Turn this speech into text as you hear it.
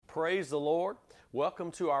Praise the Lord.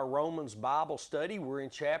 Welcome to our Romans Bible study. We're in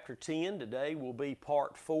chapter 10. Today will be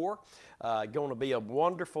part 4. Going to be a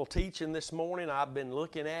wonderful teaching this morning. I've been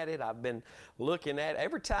looking at it.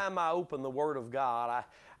 Every time I open the Word of God,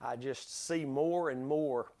 I just see more and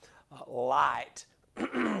more light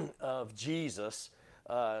of Jesus.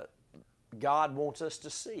 God wants us to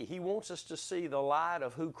see. He wants us to see the light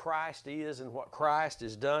of who Christ is and what Christ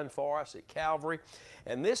has done for us at Calvary.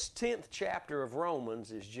 And this 10th chapter of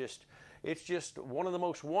Romans is just one of the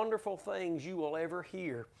most wonderful things you will ever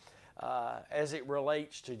hear as it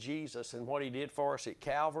relates to Jesus and what He did for us at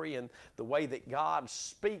Calvary, and the way that God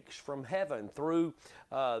speaks from heaven through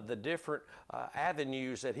the different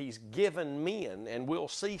avenues that He's given men. And we'll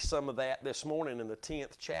see some of that this morning in the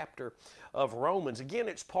 10th chapter of Romans. Again,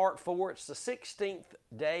 it's part 4. It's the 16th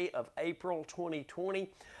day of April 2020.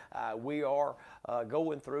 We are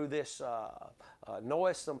going through this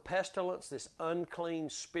noisome pestilence, this unclean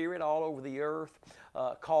spirit all over the earth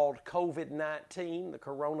called COVID-19, the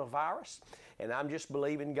coronavirus. And I'm just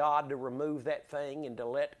believing God to remove that thing and to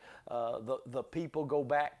let the people go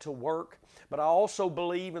back to work. But I also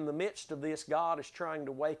believe in the midst of this, God is trying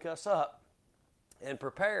to wake us up and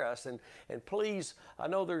prepare us. And please, I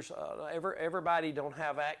know there's everybody don't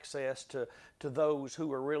have access to those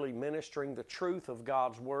who are really ministering the truth of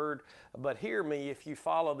God's Word. But hear me, if you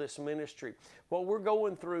follow this ministry, what we're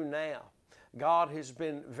going through now, God has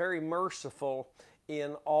been very merciful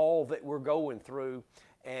in all that we're going through.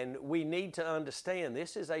 And we need to understand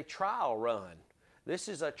this is a trial run. This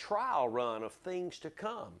is a trial run of things to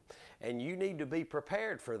come, and you need to be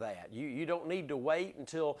prepared for that. You don't need to wait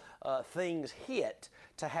until things hit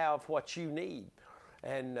to have what you need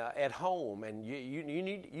and at home, and you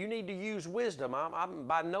need to use wisdom. I'm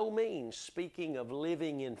by no means speaking of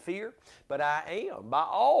living in fear, but I am by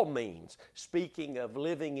all means speaking of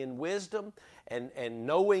living in wisdom and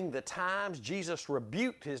knowing the times. Jesus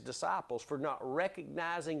rebuked His disciples for not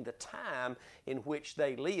recognizing the time in which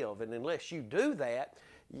they live, and unless you do that,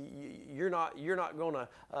 you're not going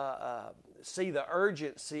to see the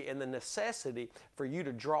urgency and the necessity for you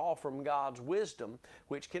to draw from God's wisdom,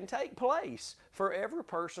 which can take place for every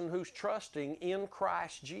person who's trusting in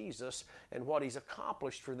Christ Jesus and what He's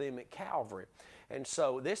accomplished for them at Calvary. And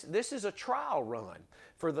so this is a trial run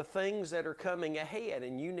for the things that are coming ahead,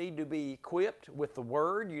 and you need to be equipped with the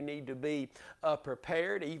Word. You need to be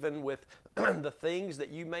prepared even with the things that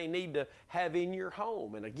you may need to have in your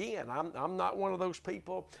home. And again, I'm not one of those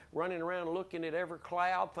people running around looking at every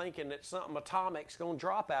cloud thinking that something atomic's going to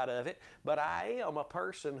drop out of it, but I am a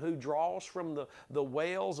person who draws from the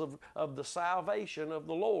wells of the salvation of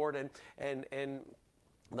the Lord, and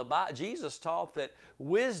Jesus taught that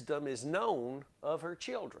wisdom is known of her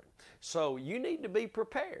children. So you need to be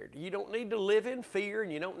prepared. You don't need to live in fear,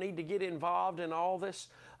 and you don't need to get involved in all this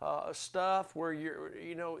stuff where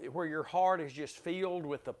where your heart is just filled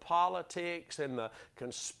with the politics and the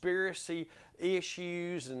conspiracy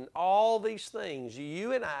issues and all these things.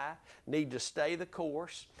 You and I need to stay the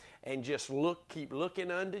course and just keep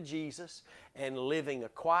looking unto Jesus and living a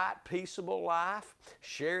quiet, peaceable life,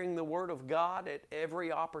 sharing the Word of God at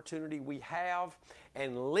every opportunity we have,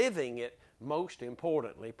 and living it most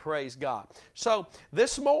importantly. Praise God. So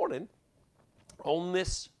this morning, on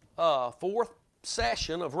this fourth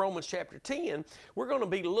session of Romans chapter 10, we're going to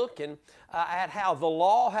be looking at how the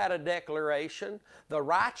law had a declaration, the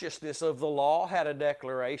righteousness of the law had a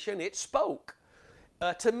declaration. It spoke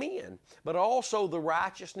to men, but also the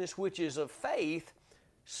righteousness which is of faith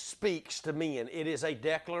speaks to men. It is a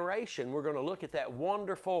declaration. We're going to look at that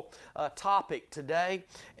wonderful topic today.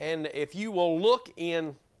 And if you will look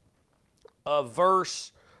in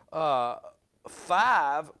verse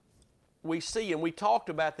 5, we see, and we talked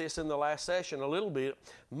about this in the last session a little bit,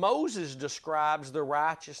 Moses describes the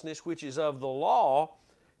righteousness which is of the law,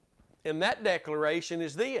 and that declaration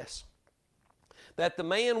is this: that the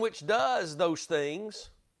man which does those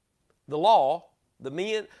things, the law,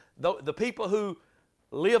 the people who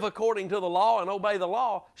live according to the law and obey the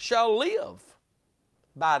law shall live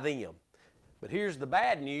by them. But here's the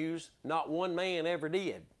bad news: not one man ever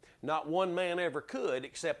did. Not one man ever could,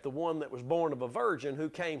 except the one that was born of a virgin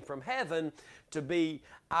who came from heaven to be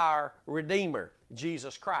our Redeemer,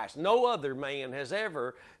 Jesus Christ. No other man has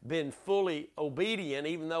ever been fully obedient,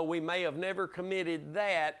 even though we may have never committed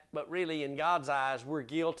that, but really in God's eyes we're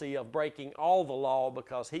guilty of breaking all the law,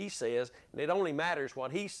 because He says, and it only matters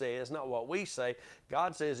what He says, not what we say.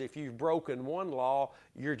 God says if you've broken one law,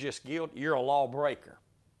 you're just guilty. You're a lawbreaker.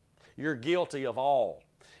 You're guilty of all.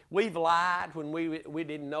 We've lied when we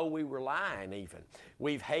didn't know we were lying even.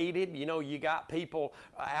 We've hated. You know, you got people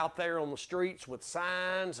out there on the streets with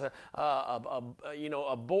signs, all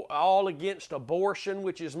against abortion,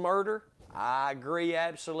 which is murder. I agree,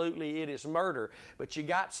 absolutely, it is murder. But you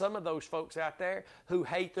got some of those folks out there who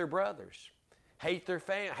hate their brothers, hate their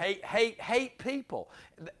family, hate people.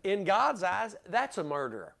 In God's eyes, that's a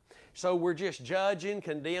murderer. So we're just judging,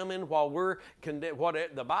 condemning while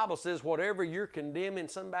the Bible says whatever you're condemning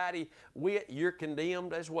somebody with, you're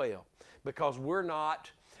condemned as well. Because we're not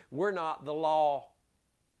the law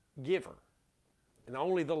giver. And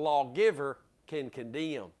only the lawgiver can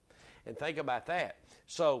condemn. And think about that.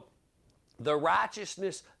 So the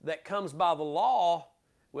righteousness that comes by the law,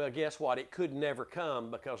 well, guess what? It could never come,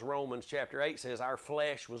 because Romans chapter 8 says our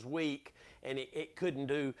flesh was weak and it couldn't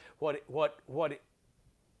do what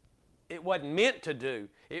it wasn't meant to do.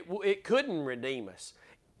 It couldn't redeem us.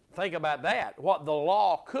 Think about that. What the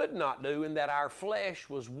law could not do, in that our flesh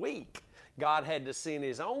was weak. God had to send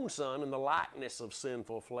His own Son in the likeness of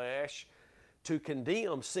sinful flesh to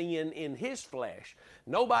condemn sin in His flesh.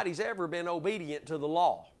 Nobody's ever been obedient to the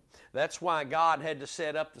law. That's why God had to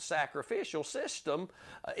set up the sacrificial system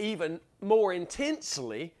even more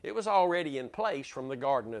intensely. It was already in place from the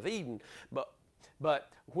Garden of Eden. But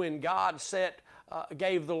when God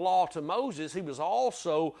gave the law to Moses, He was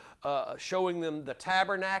also showing them the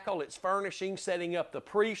tabernacle, its furnishing, setting up the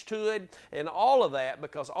priesthood, and all of that,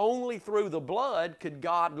 because only through the blood could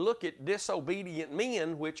God look at disobedient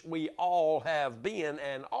men, which we all have been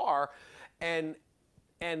and are, and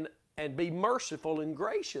be merciful and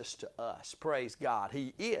gracious to us. Praise God.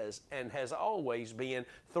 He is and has always been,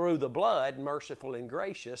 through the blood, merciful and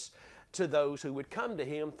gracious to those who would come to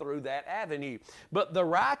Him through that avenue. But the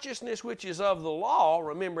righteousness which is of the law,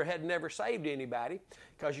 remember, had never saved anybody,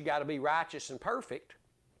 because you got to be righteous and perfect.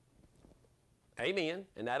 Amen.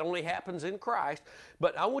 And that only happens in Christ.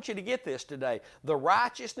 But I want you to get this today. The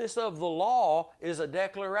righteousness of the law is a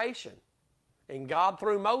declaration. And God,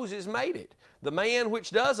 through Moses, made it. The man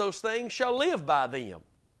which does those things shall live by them.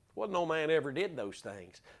 Well, no man ever did those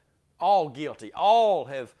things. All guilty. All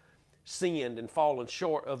have sinned and fallen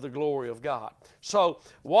short of the glory of God. So,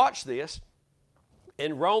 watch this.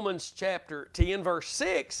 In Romans chapter 10, verse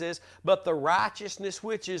 6 says, but the righteousness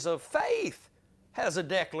which is of faith has a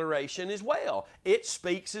declaration as well. It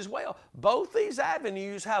speaks as well. Both these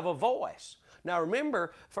avenues have a voice. Now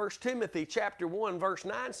remember, 1 Timothy chapter 1, verse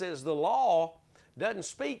 9 says the law doesn't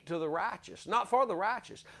speak to the righteous, not for the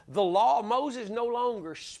righteous. The law, Moses no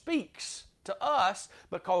longer speaks to us,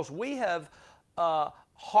 because we have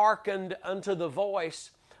hearkened unto the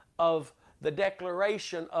voice of the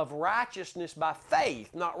declaration of righteousness by faith,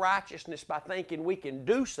 not righteousness by thinking we can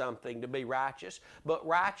do something to be righteous, but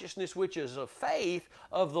righteousness which is of faith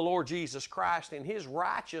of the Lord Jesus Christ and His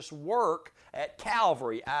righteous work at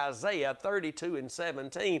Calvary. Isaiah 32 and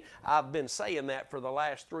 17. I've been saying that for the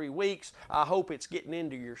last 3 weeks. I hope it's getting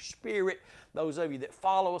into your spirit. Those of you that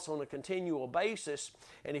follow us on a continual basis,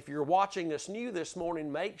 and if you're watching us new this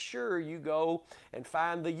morning, make sure you go and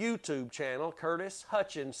find the YouTube channel, Curtis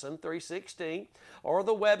Hutchinson 316, or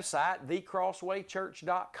the website,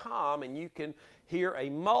 thecrosswaychurch.com, and you can hear a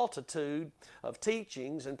multitude of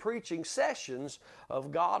teachings and preaching sessions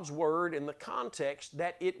of God's Word in the context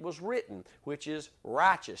that it was written, which is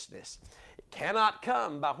righteousness. It cannot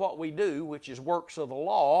come by what we do, which is works of the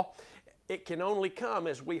law. It can only come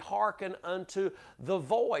as we hearken unto the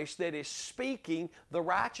voice that is speaking the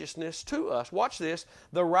righteousness to us. Watch this.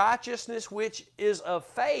 The righteousness which is of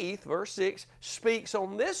faith, verse 6, speaks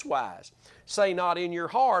on this wise. Say not in your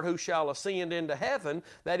heart, who shall ascend into heaven,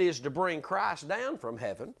 that is to bring Christ down from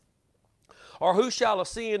heaven. Or who shall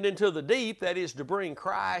ascend into the deep, that is to bring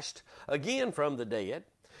Christ again from the dead.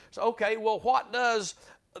 So, okay, well, what does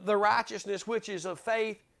the righteousness which is of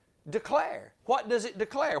faith declare? What does it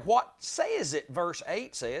declare? What says it? Verse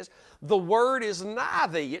 8 says, the word is nigh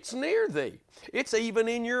thee, it's near thee. It's even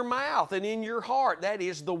in your mouth and in your heart. That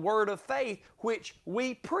is the word of faith which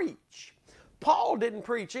we preach. Paul didn't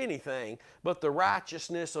preach anything but the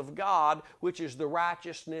righteousness of God, which is the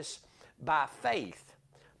righteousness by faith.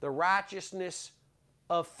 The righteousness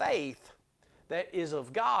of faith that is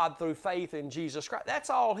of God through faith in Jesus Christ.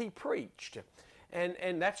 That's all he preached.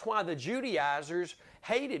 And that's why the Judaizers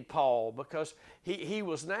hated Paul because he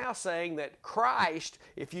was now saying that Christ,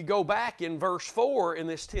 if you go back in verse 4 in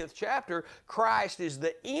this 10th chapter, Christ is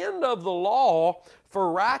the end of the law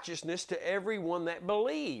for righteousness to everyone that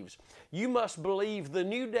believes. You must believe the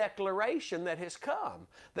new declaration that has come,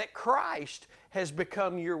 that Christ has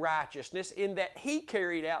become your righteousness in that He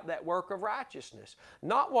carried out that work of righteousness.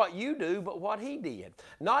 Not what you do, but what He did.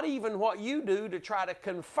 Not even what you do to try to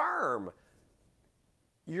confirm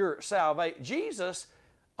your salvation. Jesus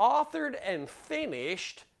authored and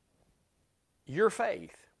finished your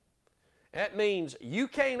faith. That means you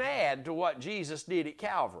can't add to what Jesus did at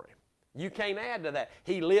Calvary. You can't add to that.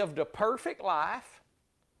 He lived a perfect life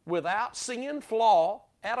without sin, flaw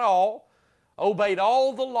at all, obeyed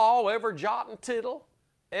all the law, every jot and tittle,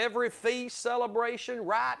 every feast, celebration,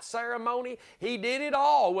 rite, ceremony. He did it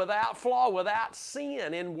all without flaw, without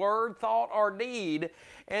sin in word, thought, or deed.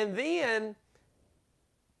 And then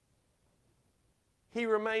He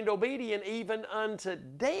remained obedient even unto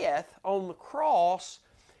death on the cross.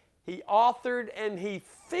 He authored and He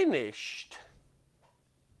finished.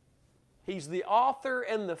 He's the author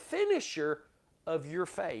and the finisher of your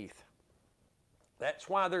faith. That's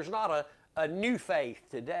why there's not a new faith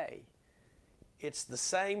today. It's the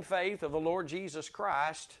same faith of the Lord Jesus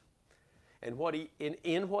Christ and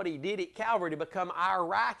in what He did at Calvary to become our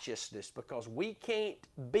righteousness, because we can't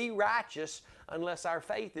be righteous unless our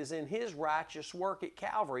faith is in His righteous work at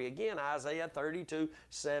Calvary. Again, Isaiah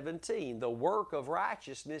 32:17. The work of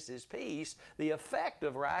righteousness is peace. The effect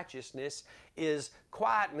of righteousness is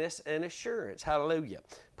quietness and assurance. Hallelujah.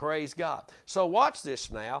 Praise God. So watch this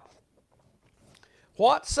now.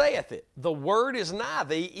 What saith it? The word is nigh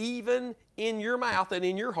thee, even in your mouth and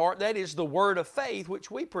in your heart. That is the word of faith which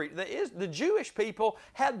we preach. The Jewish people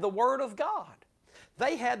had the word of God.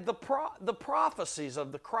 They had the prophecies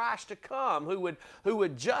of the Christ to come who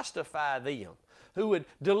would justify them, who would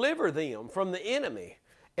deliver them from the enemy,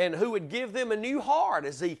 and who would give them a new heart,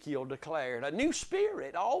 Ezekiel declared, a new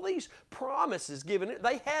spirit. All these promises given.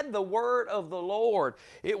 They had the word of the Lord.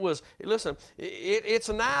 It was, listen, it's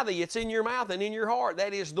nigh thee, it's in your mouth and in your heart.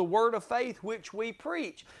 That is the word of faith which we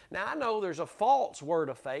preach. Now, I know there's a false word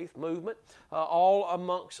of faith movement all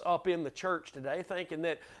amongst up in the church today, thinking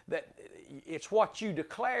that it's what you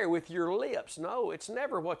declare with your lips. No, it's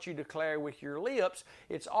never what you declare with your lips.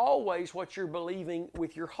 It's always what you're believing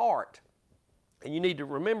with your heart. And you need to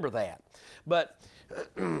remember that. But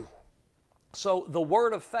so the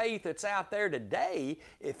word of faith that's out there today,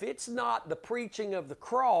 if it's not the preaching of the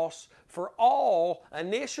cross for all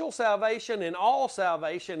initial salvation and all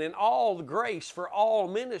grace for all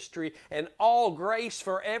ministry and all grace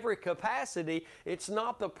for every capacity, it's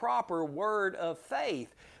not the proper word of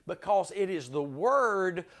faith, because it is the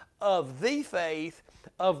word of the faith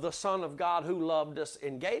of the Son of God who loved us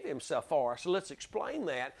and gave Himself for us. So let's explain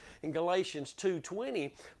that. In Galatians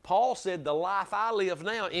 2:20, Paul said, the life I live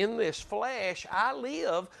now in this flesh, I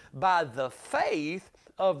live by the faith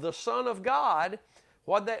of the Son of God.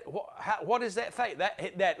 What is that faith?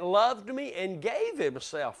 That loved me and gave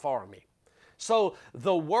Himself for me. So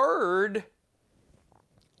the word,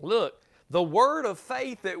 look, the word of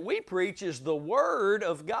faith that we preach is the word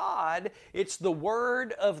of God. It's the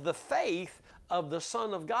word of the faith of the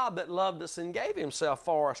Son of God that loved us and gave Himself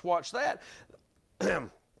for us. Watch that.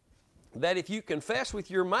 That if you confess with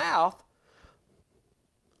your mouth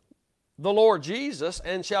the Lord Jesus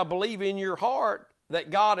and shall believe in your heart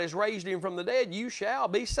that God has raised Him from the dead, you shall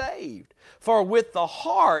be saved. For with the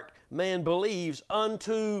heart man believes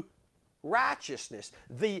unto righteousness,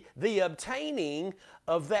 the obtaining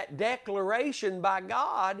of that declaration by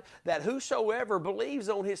God that whosoever believes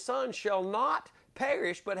on His Son shall not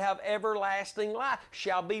perish but have everlasting life,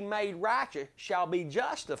 shall be made righteous, shall be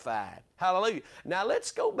justified. Hallelujah. Now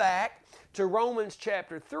let's go back to Romans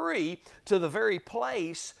chapter 3, to the very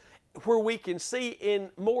place where we can see in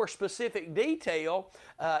more specific detail,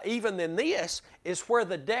 even than this, is where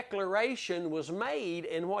the declaration was made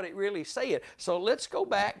and what it really said. So let's go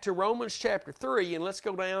back to Romans chapter 3 and let's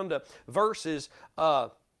go down to verses,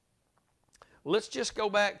 let's just go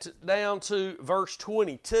back down to verse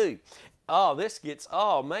 22.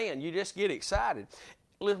 Oh man, you just get excited.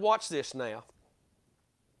 Let's watch this now.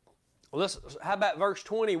 How about verse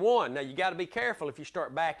 21? Now you got to be careful. If you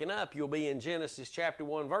start backing up, you'll be in Genesis chapter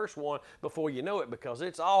 1 verse 1 before you know it, because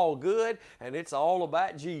it's all good and it's all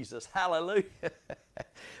about Jesus. Hallelujah.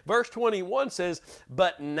 Verse 21 says,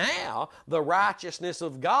 but now the righteousness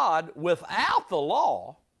of God without the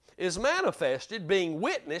law is manifested, being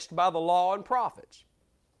witnessed by the law and prophets.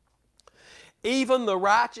 Even the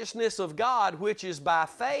righteousness of God, which is by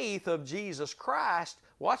faith of Jesus Christ,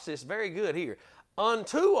 watch this very good here,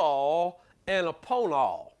 unto all and upon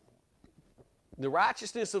all. The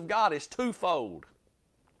righteousness of God is twofold.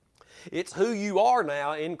 It's who you are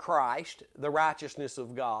now in Christ, the righteousness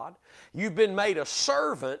of God. You've been made a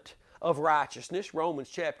servant of righteousness, Romans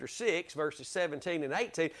chapter 6, verses 17 and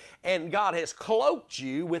 18, and God has cloaked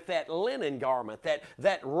you with that linen garment,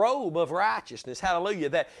 that robe of righteousness, hallelujah,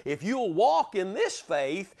 that if you'll walk in this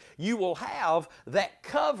faith, you will have that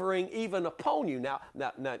covering even upon you. Now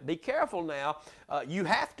be careful now. You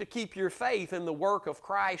have to keep your faith in the work of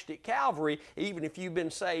Christ at Calvary, even if you've been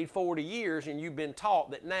saved 40 years and you've been taught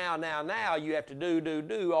that now you have to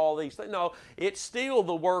do all these things. No, it's still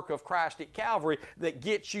the work of Christ at Calvary that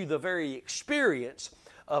gets you the very experience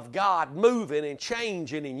of God moving and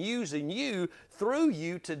changing and using you through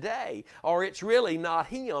you today. Or it's really not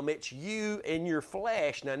Him, it's you and your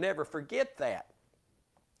flesh. Now never forget that.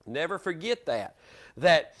 Never forget that.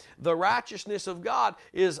 That the righteousness of God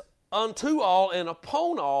is unto all and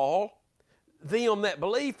upon all them that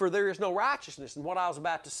believe, for there is no righteousness. And what I was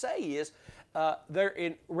about to say is, there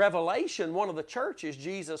in Revelation, one of the churches,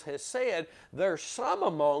 Jesus has said, there's some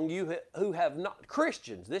among you who have not,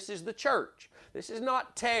 Christians, this is the church. This is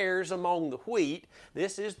not tares among the wheat.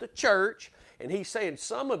 This is the church. And He's saying,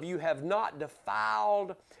 some of you have not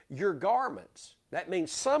defiled your garments. That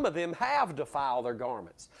means some of them have defiled their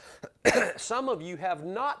garments. Some of you have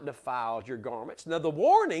not defiled your garments. Now the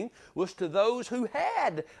warning was to those who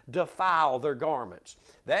had defiled their garments.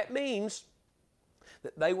 That means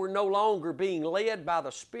that they were no longer being led by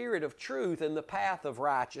the Spirit of truth in the path of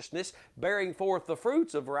righteousness, bearing forth the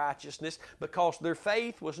fruits of righteousness, because their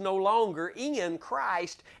faith was no longer in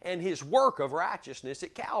Christ and His work of righteousness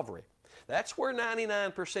at Calvary. That's where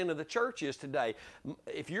 99% of the church is today.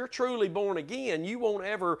 If you're truly born again, you won't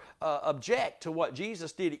ever object to what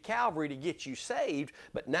Jesus did at Calvary to get you saved,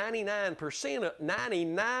 but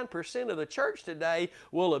 99% of the church today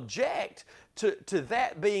will object to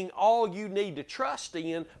that being all you need to trust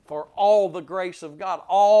in for all the grace of God,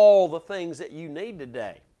 all the things that you need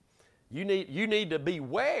today. You need to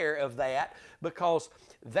beware of that, because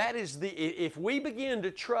that is if we begin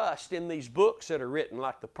to trust in these books that are written,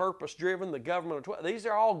 like the Purpose Driven, the Government of 12, these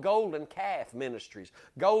are all golden calf ministries,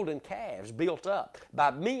 golden calves built up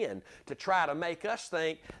by men to try to make us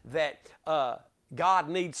think that God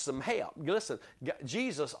needs some help. Listen,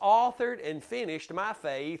 Jesus authored and finished my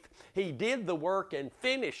faith. He did the work and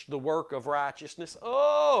finished the work of righteousness.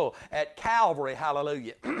 Oh, at Calvary,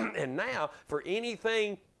 hallelujah. And now, for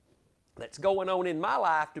anything that's going on in my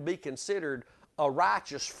life to be considered a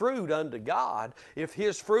righteous fruit unto God, if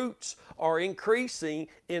His fruits are increasing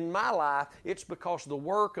in my life, it's because the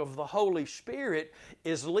work of the Holy Spirit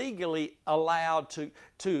is legally allowed to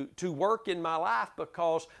work in my life,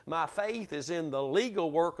 because my faith is in the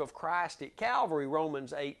legal work of Christ at Calvary,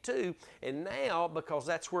 Romans 8:2. And now, because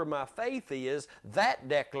that's where my faith is, that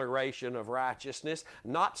declaration of righteousness,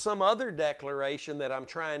 not some other declaration that I'm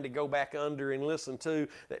trying to go back under and listen to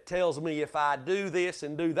that tells me if I do this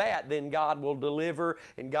and do that, then God will deliver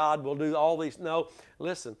and God will do all these. No,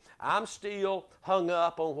 listen, I'm still hung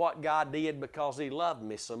up on what God did because He loved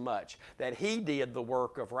me so much, that He did the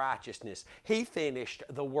work of righteousness. He finished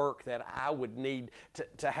the work that I would need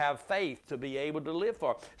to have faith to be able to live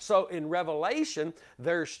for. So in Revelation,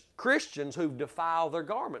 there's Christians who've defiled their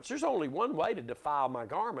garments. There's only one way to defile my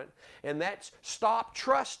garment, and that's stop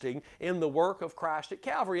trusting in the work of Christ at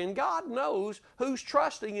Calvary. And God knows who's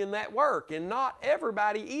trusting in that work, and not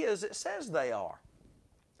everybody is that says they are.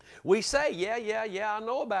 We say, yeah, I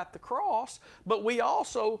know about the cross, but we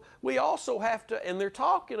also have to, and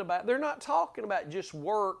they're not talking about just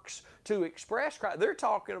works to express Christ. They're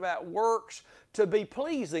talking about works to be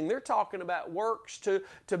pleasing. They're talking about works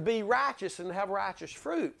to be righteous and have righteous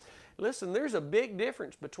fruit. Listen, there's a big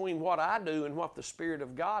difference between what I do and what the Spirit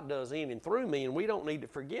of God does in and through me, and we don't need to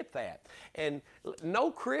forget that. And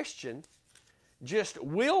no Christian just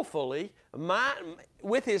willfully,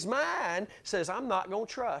 with his mind, says, I'm not going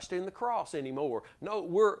to trust in the cross anymore. No,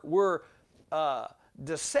 we're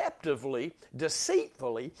deceitfully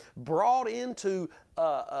brought into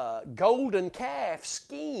golden calf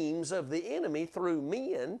schemes of the enemy through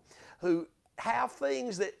men who have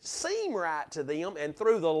things that seem right to them, and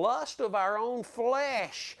through the lust of our own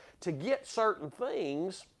flesh to get certain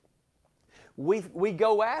things, we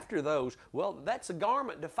go after those. Well, that's a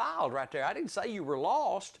garment defiled right there. I didn't say you were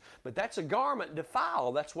lost, but that's a garment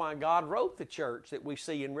defiled. That's why God wrote the church that we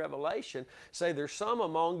see in Revelation, say there's some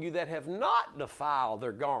among you that have not defiled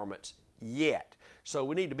their garments yet. So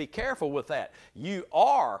we need to be careful with that. You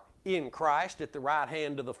are in Christ at the right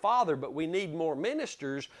hand of the Father, but we need more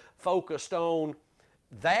ministers focused on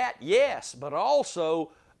that, yes, but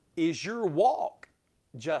also is your walk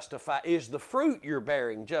justified? Is the fruit you're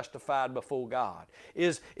bearing justified before God?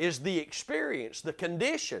 Is the experience, the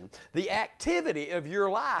condition, the activity of your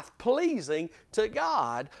life pleasing to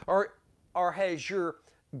God? Or has your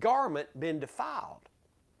garment been defiled?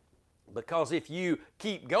 Because if you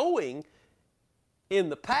keep going in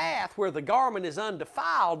the path where the garment is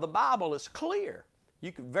undefiled, the Bible is clear.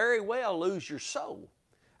 You could very well lose your soul.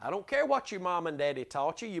 I don't care what your mom and daddy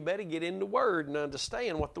taught you. You better get in the Word and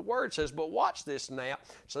understand what the Word says. But watch this now.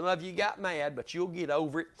 Some of you got mad, but you'll get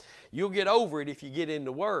over it. You'll get over it if you get in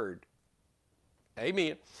the Word.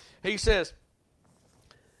 Amen. He says,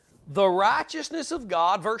 the righteousness of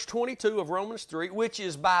God, verse 22 of Romans 3, which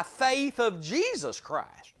is by faith of Jesus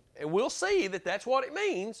Christ. And we'll see that that's what it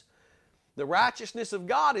means. The righteousness of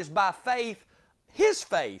God is by faith, His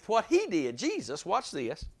faith, what He did, Jesus. Watch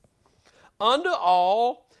this. Unto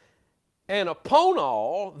all and upon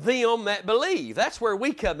all them that believe. That's where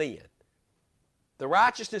we come in. The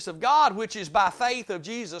righteousness of God, which is by faith of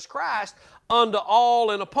Jesus Christ, unto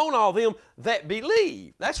all and upon all them that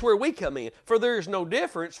believe. That's where we come in. For there is no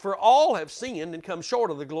difference, for all have sinned and come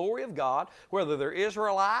short of the glory of God, whether they're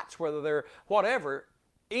Israelites, whether they're whatever,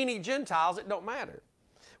 any Gentiles, it don't matter.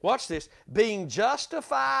 Watch this. Being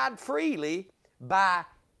justified freely by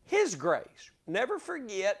His grace. Never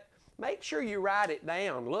forget, make sure you write it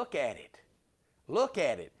down. Look at it. Look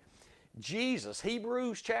at it. Jesus,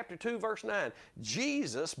 Hebrews chapter 2, verse 9.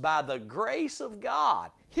 Jesus, by the grace of God,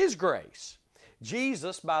 His grace.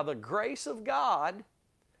 Jesus, by the grace of God,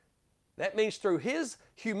 that means through His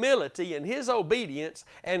humility and His obedience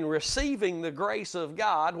and receiving the grace of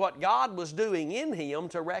God, what God was doing in Him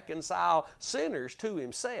to reconcile sinners to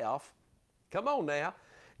Himself. Come on now.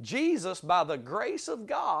 Jesus, by the grace of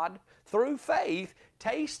God, through faith,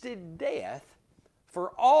 tasted death for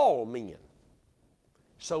all men.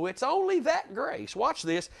 So it's only that grace. Watch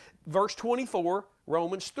this, verse 24,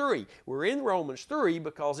 Romans 3. We're in Romans 3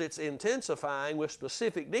 because it's intensifying with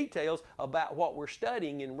specific details about what we're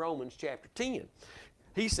studying in Romans chapter 10.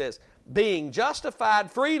 He says, being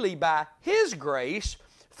justified freely by His grace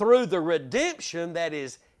through the redemption that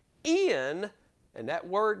is in, and that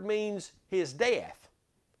word means His death,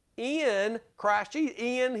 in Christ Jesus,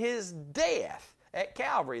 in His death at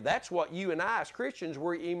Calvary. That's what you and I as Christians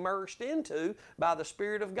were immersed into by the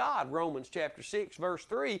Spirit of God. Romans chapter 6, verse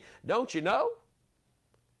 3. Don't you know?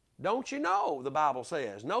 Don't you know, the Bible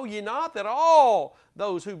says. Know ye not that all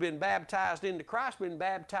those who've been baptized into Christ have been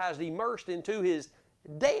baptized, immersed into His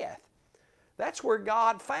death. That's where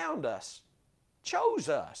God found us, chose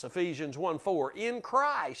us, Ephesians 1:4, in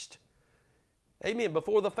Christ. Amen.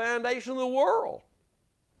 Before the foundation of the world,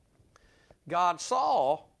 God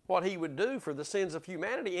saw what He would do for the sins of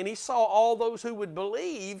humanity, and He saw all those who would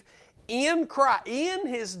believe in Christ, in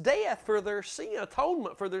His death for their sin,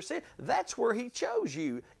 atonement for their sin. That's where He chose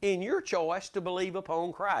you in your choice to believe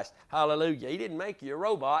upon Christ. Hallelujah. He didn't make you a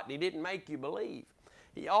robot, and He didn't make you believe.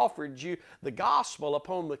 He offered you the gospel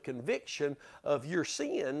upon the conviction of your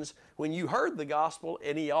sins when you heard the gospel,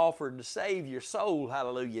 and He offered to save your soul.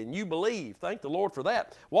 Hallelujah. And you believe. Thank the Lord for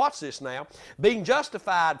that. Watch this now. Being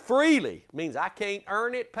justified freely means I can't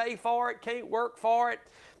earn it, pay for it, can't work for it.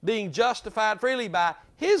 Being justified freely by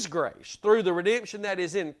His grace through the redemption that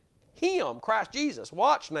is in Him, Christ Jesus.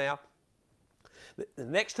 Watch now. The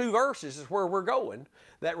next two verses is where we're going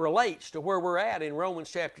that relates to where we're at in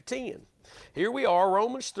Romans chapter 10. Here we are,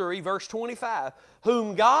 Romans 3, verse 25.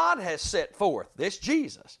 Whom God has set forth, this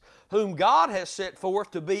Jesus, whom God has set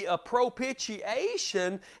forth to be a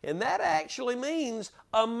propitiation, and that actually means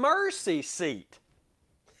a mercy seat.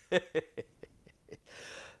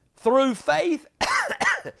 Through faith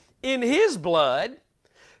in His blood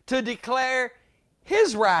to declare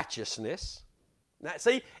His righteousness. Now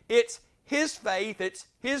see, it's His faith, it's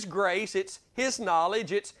His grace, it's His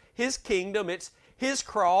knowledge, it's His kingdom, it's His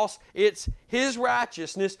cross, it's His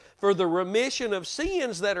righteousness for the remission of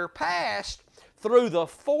sins that are past through the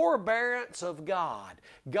forbearance of God.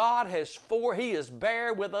 God He has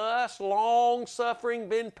bare with us, long-suffering,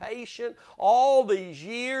 been patient all these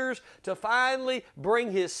years to finally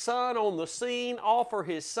bring His Son on the scene, offer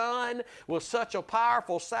His Son with such a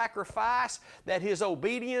powerful sacrifice that His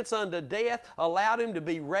obedience unto death allowed Him to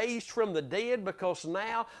be raised from the dead, because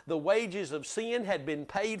now the wages of sin had been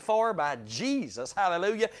paid for by Jesus.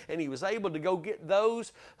 Hallelujah. And He was able to go get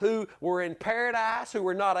those who were in paradise, who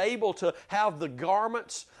were not able to have the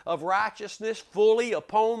garments of righteousness fully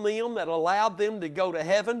upon them that allowed them to go to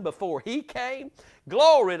heaven before He came.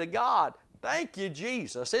 Glory to God. Thank you,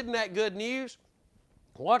 Jesus. Isn't that good news?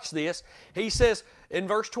 Watch this. He says in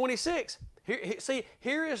verse 26,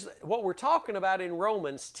 Here is what we're talking about in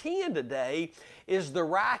Romans 10 today is the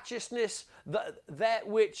righteousness, that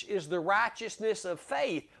which is the righteousness of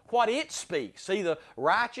faith, what it speaks. See, the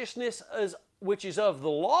righteousness which is of the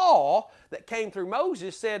law that came through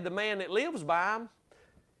Moses said the man that lives by him,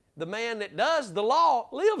 the man that does the law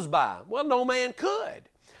lives by him. Well, no man could.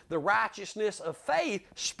 The righteousness of faith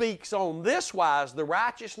speaks on this wise. The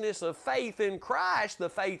righteousness of faith in Christ, the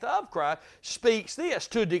faith of Christ, speaks this,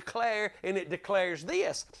 to declare, and it declares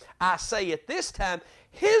this. I say at this time,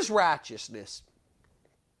 His righteousness,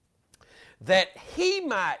 that He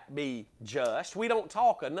might be just. We don't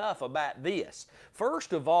talk enough about this.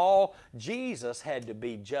 First of all, Jesus had to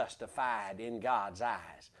be justified in God's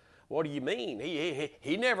eyes. What do you mean?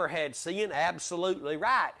 He never had sin. Absolutely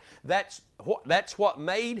right. That's what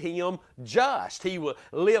made Him just. He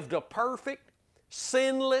lived a perfect,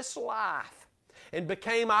 sinless life and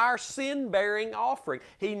became our sin-bearing offering.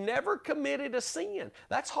 He never committed a sin.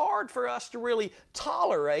 That's hard for us to really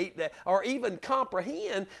tolerate that or even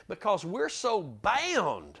comprehend because we're so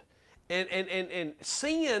bound. And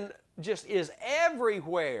sin just is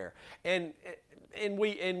everywhere. And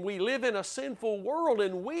we live in a sinful world,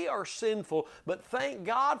 and we are sinful, but thank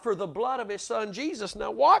God for the blood of His Son Jesus.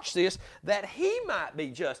 Now watch this, that He might be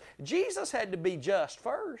just. Jesus had to be just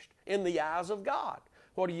first in the eyes of God.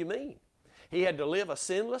 What do you mean? He had to live a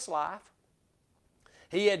sinless life.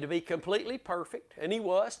 He had to be completely perfect, and He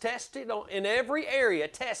was tested in every area,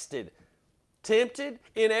 tempted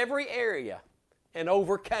in every area, and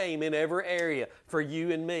overcame in every area for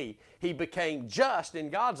you and me. He became just in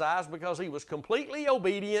God's eyes because He was completely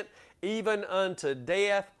obedient even unto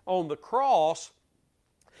death on the cross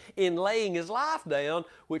in laying His life down,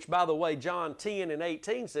 which, by the way, John 10 and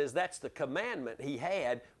 18 says that's the commandment He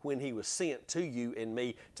had when He was sent to you and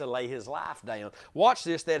me to lay His life down. Watch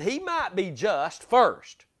this, that He might be just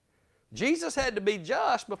first. Jesus had to be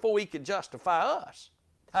just before He could justify us.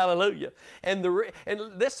 Hallelujah. And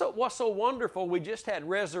this what's so wonderful, we just had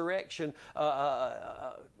resurrection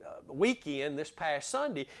weekend this past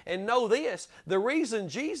Sunday, and know this, the reason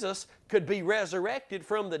Jesus could be resurrected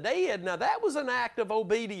from the dead, now that was an act of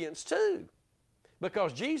obedience too.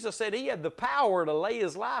 Because Jesus said He had the power to lay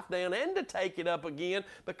His life down and to take it up again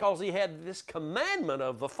because He had this commandment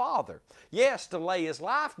of the Father. Yes, to lay His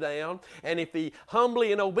life down, and if He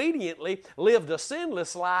humbly and obediently lived a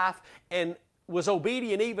sinless life and was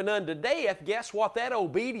obedient even unto death, guess what? That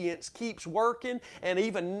obedience keeps working, and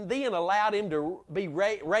even then allowed Him to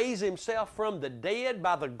raise Himself from the dead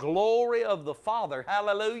by the glory of the Father.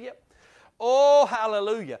 Hallelujah. Oh,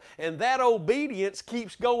 hallelujah. And that obedience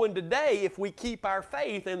keeps going today if we keep our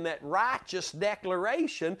faith in that righteous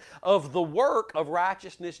declaration of the work of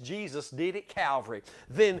righteousness Jesus did at Calvary.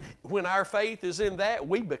 Then when our faith is in that,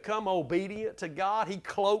 we become obedient to God. He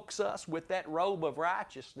cloaks us with that robe of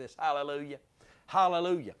righteousness. Hallelujah.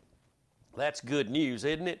 Hallelujah. That's good news,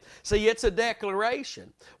 isn't it? See, it's a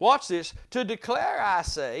declaration. Watch this. To declare, I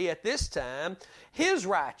say, at this time, His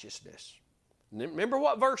righteousness. Remember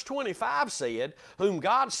what verse 25 said, whom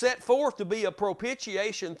God set forth to be a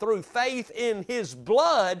propitiation through faith in His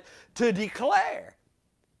blood to declare.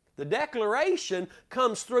 The declaration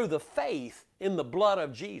comes through the faith in the blood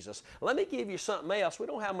of Jesus. Let me give you something else. We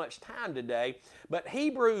don't have much time today, but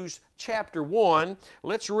Hebrews chapter 1,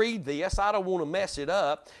 let's read this. I don't want to mess it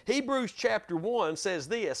up. Hebrews chapter 1 says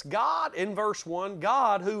this, God, in verse 1,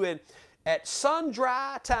 God who at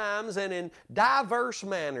sundry times and in diverse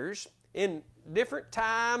manners, in different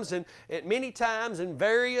times and at many times in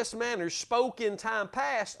various manners, spoke in time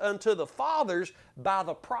past unto the fathers by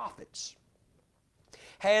the prophets,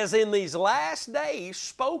 has in these last days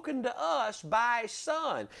spoken to us by His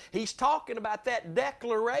Son. He's talking about that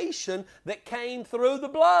declaration that came through the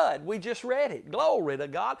blood. We just read it. Glory to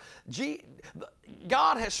God.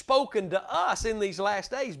 God has spoken to us in these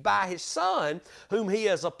last days by His Son, whom He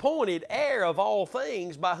has appointed heir of all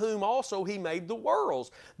things, by whom also He made the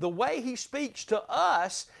worlds. The way He speaks to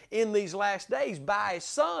us in these last days by His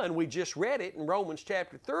Son, we just read it in Romans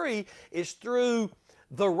chapter 3, is through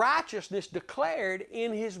the righteousness declared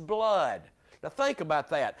in His blood. Now think about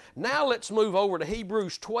that. Now let's move over to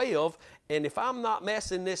Hebrews 12, and if I'm not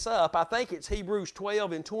messing this up, I think it's Hebrews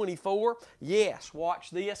 12 and 24. Yes,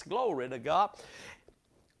 watch this. Glory to God.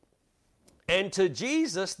 And to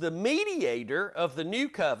Jesus, the mediator of the new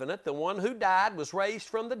covenant, the one who died, was raised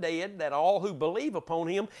from the dead, that all who believe upon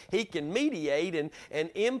Him, He can mediate and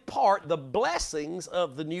impart the blessings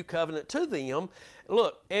of the new covenant to them.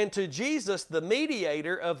 Look, and to Jesus, the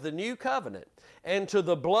mediator of the new covenant, and to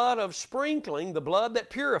the blood of sprinkling, the blood that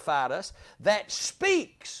purified us, that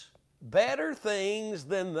speaks better things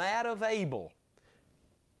than that of Abel.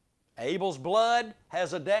 Abel's blood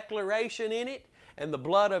has a declaration in it, and the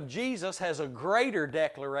blood of Jesus has a greater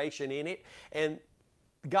declaration in it. And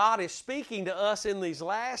God is speaking to us in these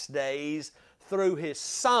last days through His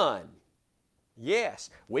Son. Yes,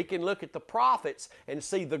 we can look at the prophets and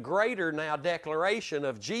see the greater now declaration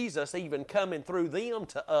of Jesus even coming through them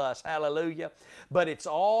to us. Hallelujah. But it's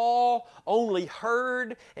all only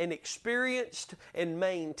heard and experienced and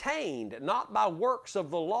maintained, not by works of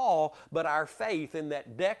the law, but our faith in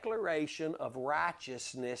that declaration of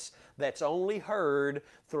righteousness that's only heard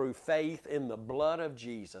through faith in the blood of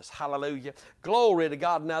Jesus. Hallelujah. Glory to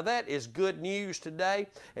God. Now that is good news today,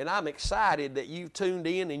 and I'm excited that you've tuned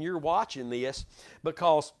in and you're watching this,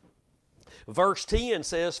 because verse 10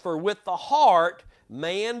 says, "For with the heart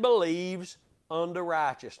man believes unto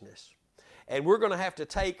righteousness." And we're going to have to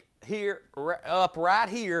take up right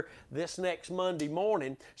here this next Monday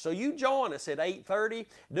morning. So you join us at 8:30.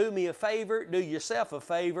 Do me a favor, do yourself a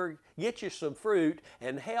favor, get you some fruit,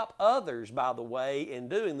 and help others, by the way, in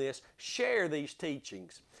doing this. Share these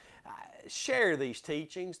teachings. Share these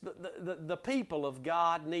teachings. The people of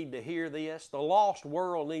God need to hear this. The lost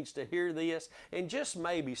world needs to hear this. And just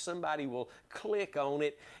maybe somebody will click on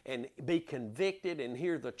it and be convicted and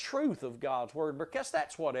hear the truth of God's Word, because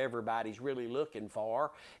that's what everybody's really looking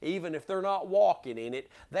for. Even if they're not walking in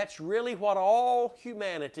it, that's really what all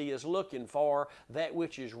humanity is looking for, that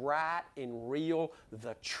which is right and real,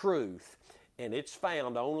 the truth. And it's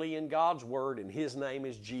found only in God's Word, and His name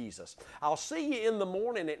is Jesus. I'll see you in the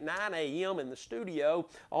morning at 9 a.m. in the studio,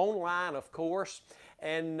 online, of course,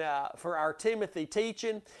 and for our Timothy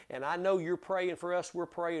teaching. And I know you're praying for us. We're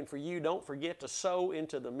praying for you. Don't forget to sow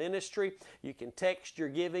into the ministry. You can text your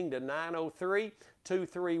giving to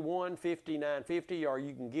 903-231-5950, or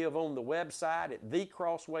you can give on the website at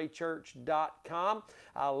thecrosswaychurch.com.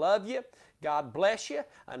 I love you. God bless you.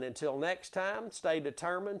 And until next time, stay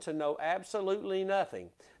determined to know absolutely nothing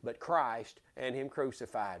but Christ and Him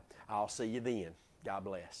crucified. I'll see you then. God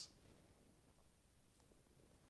bless.